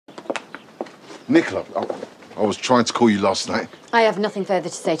Nicola, I was trying to call you last night. I have nothing further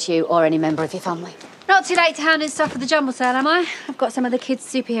to say to you or any member of your family. Not too late to hand in stuff for the jumble sale, am I? I've got some of the kids'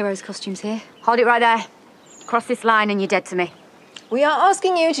 superheroes costumes here. Hold it right there. Cross this line and you're dead to me. We are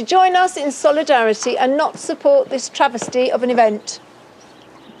asking you to join us in solidarity and not support this travesty of an event.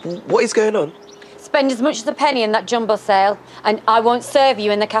 What is going on? Spend as much as a penny in that jumbo sale and I won't serve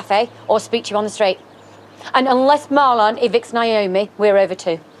you in the cafe or speak to you on the street. And unless Marlon evicts Naomi, we're over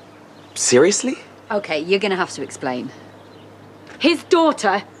too. Seriously? OK, you're going to have to explain. His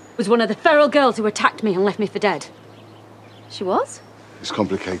daughter was one of the feral girls who attacked me and left me for dead. She was? It's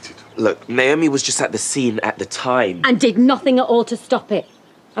complicated. Look, Naomi was just at the scene at the time. And did nothing at all to stop it.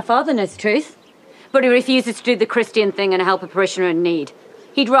 Her father knows the truth, but he refuses to do the Christian thing and help a parishioner in need.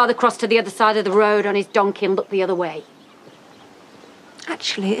 He'd rather cross to the other side of the road on his donkey and look the other way.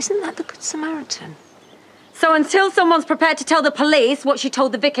 Actually, isn't that the Good Samaritan? So until someone's prepared to tell the police what she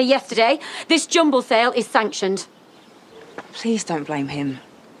told the vicar yesterday, this jumble sale is sanctioned. Please don't blame him.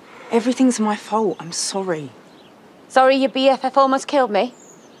 Everything's my fault. I'm sorry. Sorry your BFF almost killed me?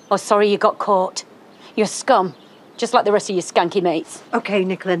 Or sorry you got caught? You're scum, just like the rest of your skanky mates. OK,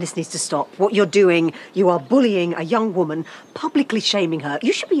 Nicola, this needs to stop. What you're doing, you are bullying a young woman, publicly shaming her.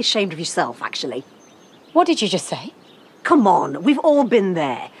 You should be ashamed of yourself, actually. What did you just say? Come on, we've all been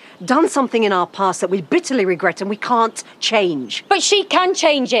there. Done something in our past that we bitterly regret and we can't change. But she can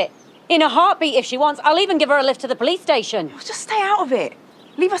change it. In a heartbeat if she wants. I'll even give her a lift to the police station. Well, just stay out of it.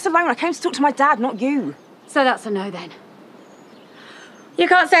 Leave us alone. I came to talk to my dad, not you. So that's a no then. You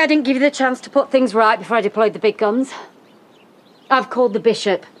can't say I didn't give you the chance to put things right before I deployed the big guns. I've called the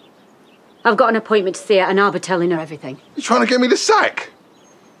bishop. I've got an appointment to see her and I'll be telling her everything. You're trying to get me the sack?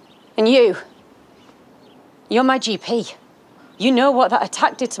 And you're my GP. You know what that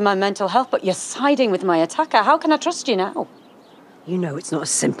attack did to my mental health, but you're siding with my attacker. How can I trust you now? You know it's not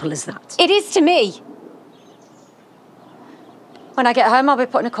as simple as that. It is to me. When I get home, I'll be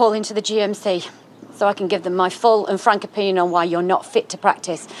putting a call into the GMC so I can give them my full and frank opinion on why you're not fit to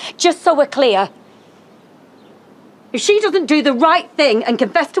practice. Just so we're clear. If she doesn't do the right thing and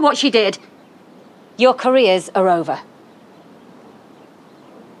confess to what she did, your careers are over.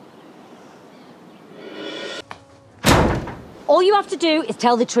 All you have to do is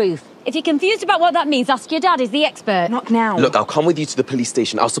tell the truth. If you're confused about what that means, ask your dad, he's the expert. Not now. Look, I'll come with you to the police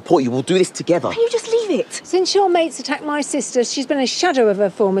station. I'll support you. We'll do this together. Can you just leave it? Since your mates attacked my sister, she's been a shadow of her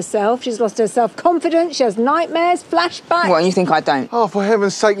former self. She's lost her self-confidence, she has nightmares, flashbacks. What, and you think I don't? Oh, for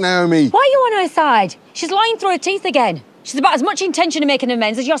heaven's sake, Naomi. Why are you on her side? She's lying through her teeth again. She's about as much intention of making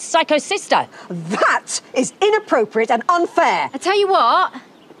amends as your psycho sister. That is inappropriate and unfair. I tell you what,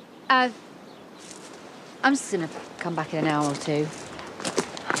 I'm just going to come back in an hour or two.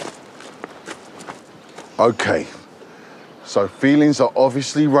 OK. So feelings are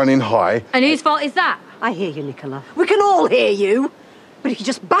obviously running high. And whose fault is that? I hear you, Nicola. We can all hear you. But if you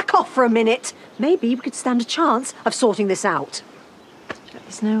just back off for a minute, maybe we could stand a chance of sorting this out.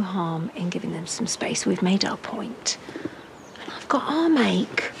 There's no harm in giving them some space. We've made our point. And I've got our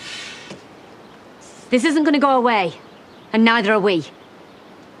make. This isn't going to go away. And neither are we.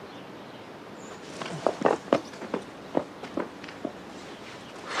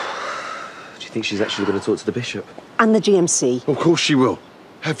 Do you think she's actually going to talk to the bishop? And the GMC. Of course she will.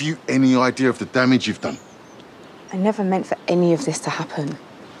 Have you any idea of the damage you've done? I never meant for any of this to happen.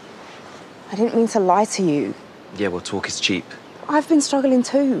 I didn't mean to lie to you. Yeah, well, talk is cheap. I've been struggling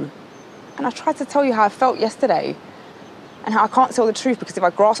too. And I tried to tell you how I felt yesterday. And how I can't tell the truth because if I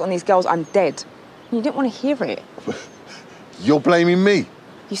grasp on these girls, I'm dead. And you didn't want to hear it. You're blaming me?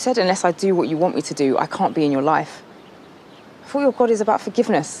 You said unless I do what you want me to do, I can't be in your life. I thought your God is about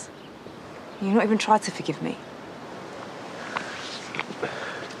forgiveness. You've not even tried to forgive me.